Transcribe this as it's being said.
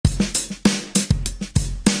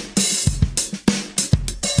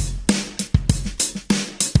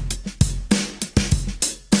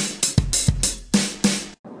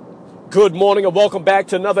Good morning and welcome back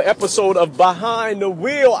to another episode of Behind the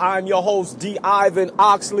Wheel. I'm your host, D. Ivan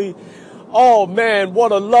Oxley. Oh man,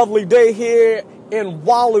 what a lovely day here in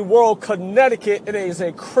Wally World, Connecticut. It is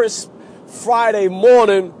a crisp Friday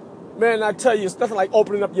morning. Man, I tell you, it's nothing like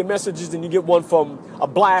opening up your messages and you get one from a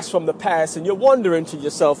blast from the past and you're wondering to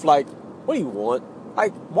yourself, like, what do you want?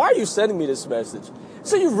 Like, why are you sending me this message?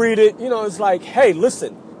 So you read it, it's like, hey,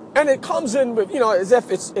 listen. And it comes in with, as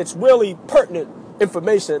if it's really pertinent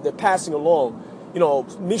information that they're passing along.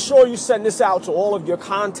 Be sure you send this out to all of your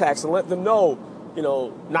contacts and let them know,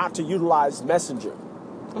 not to utilize Messenger.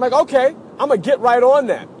 I'm like, okay, I'm going to get right on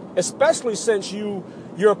that, especially since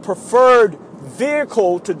your preferred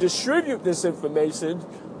vehicle to distribute this information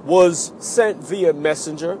was sent via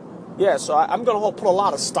Messenger. Yeah, so I'm going to put a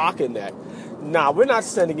lot of stock in that. Nah, we're not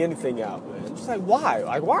sending anything out, man. It's like, why?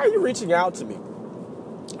 Like, why are you reaching out to me?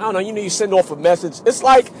 I don't know, you send off a message. It's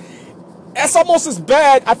like, that's almost as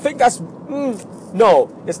bad. I think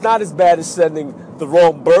no, it's not as bad as sending the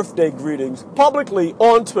wrong birthday greetings publicly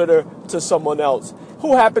on Twitter to someone else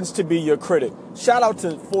who happens to be your critic. Shout out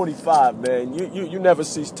to 45, man. You never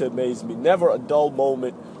cease to amaze me. Never a dull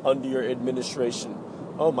moment under your administration.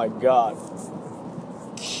 Oh my God.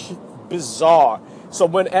 Bizarre. So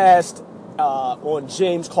when asked on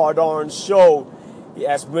James Cardarne's show, he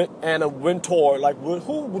asked Anna Wintour, like,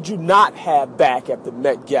 who would you not have back at the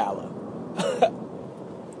Met Gala?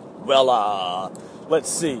 Well, let's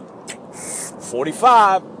see.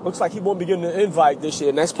 45. Looks like he won't be getting an invite this year,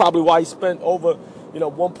 and that's probably why he spent over,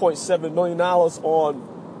 $1.7 million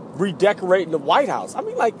on redecorating the White House. I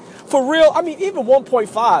mean, like, for real, even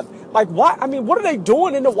 1.5. Like, why? I mean, what are they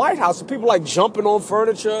doing in the White House? Are people, like, jumping on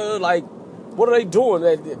furniture? Like, what are they doing?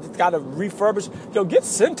 They got to refurbish. Get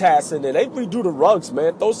Cintas in there. They redo the rugs,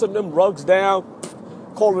 man. Throw some of them rugs down.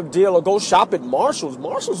 Call it a deal or go shop at Marshall's.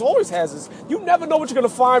 Marshall's always has this. You never know what you're going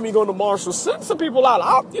to find when you go to Marshall's. Send some people out.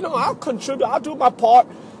 I'll contribute. I'll do my part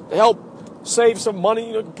to help save some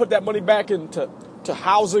money. Put that money back into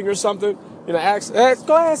housing or something. Go ask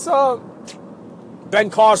Ben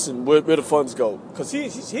Carson where the funds go, because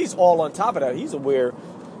he's all on top of that. He's aware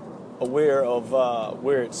of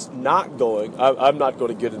where it's not going. I'm not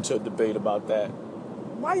going to get into a debate about that.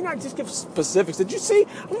 Why not just give specifics? Did you see?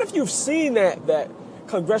 I don't know if you've seen that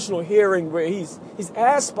congressional hearing where he's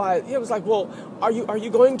asked by, it was like, well, are you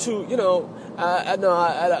going to, no, I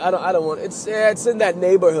don't want, it's in that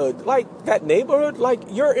neighborhood. Like, that neighborhood? Like,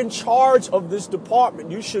 you're in charge of this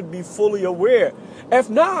department. You should be fully aware. If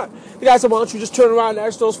not, the guy said, why don't you just turn around and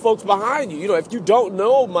ask those folks behind you? If you don't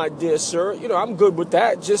know, my dear sir, I'm good with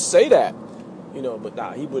that. Just say that. But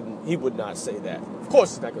nah, he would not say that. Of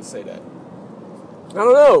course he's not going to say that. I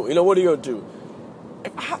don't know. What are you going to do?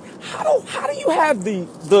 How do you have the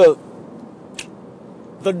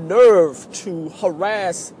nerve to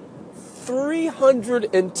harass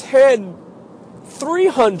 310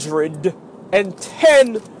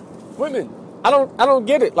 women? I don't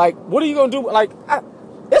get it. Like, what are you gonna do? Like,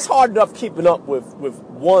 it's hard enough keeping up with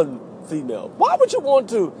one female. Why would you want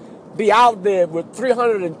to be out there with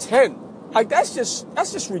 310? Like, that's just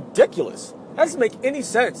ridiculous. That doesn't make any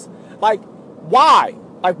sense. Like, why?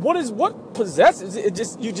 Like, what possesses it?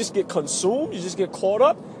 You just get consumed. You just get caught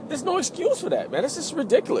up. There's no excuse for that, man. It's just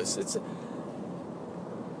ridiculous.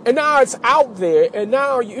 And now it's out there, and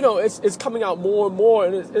now it's coming out more and more,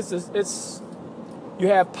 and it's you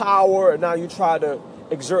have power, and now you try to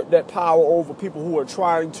exert that power over people who are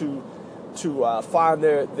trying to find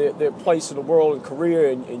their place in the world and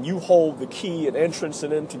career, and you hold the key and entrance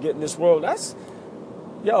in them to get in this world. That's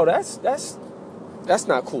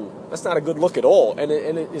not cool. That's not a good look at all. And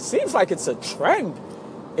it seems like it's a trend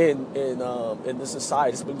in the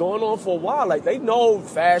society. It's been going on for a while. Like, they know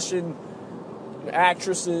fashion,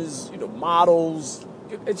 actresses, models.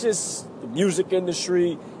 It's just the music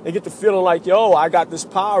industry. They get the feeling like, yo, I got this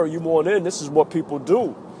power. You want in? This is what people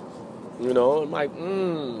do. I'm like, I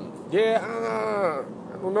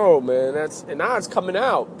don't know, man. And now it's coming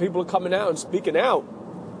out. People are coming out and speaking out.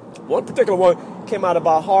 One particular one came out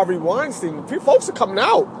about Harvey Weinstein. Folks are coming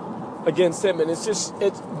out against him, and it's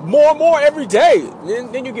more and more every day.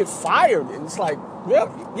 And then you get fired, and it's like,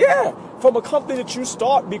 well, yeah, from a company that you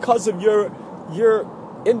start because of your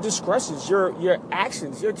indiscretions, your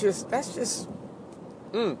actions. It's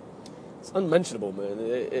unmentionable, man.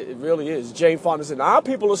 It really is. Jane Fonda said, now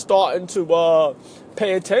people are starting to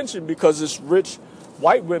pay attention because it's rich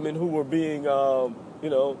white women who were being,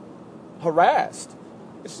 harassed.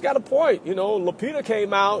 She's got a point. Lupita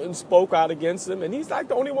came out and spoke out against him, and he's like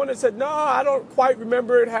the only one that said, no, I don't quite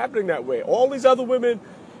remember it happening that way. All these other women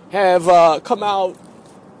have come out,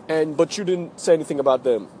 but you didn't say anything about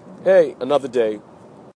them. Hey, another day.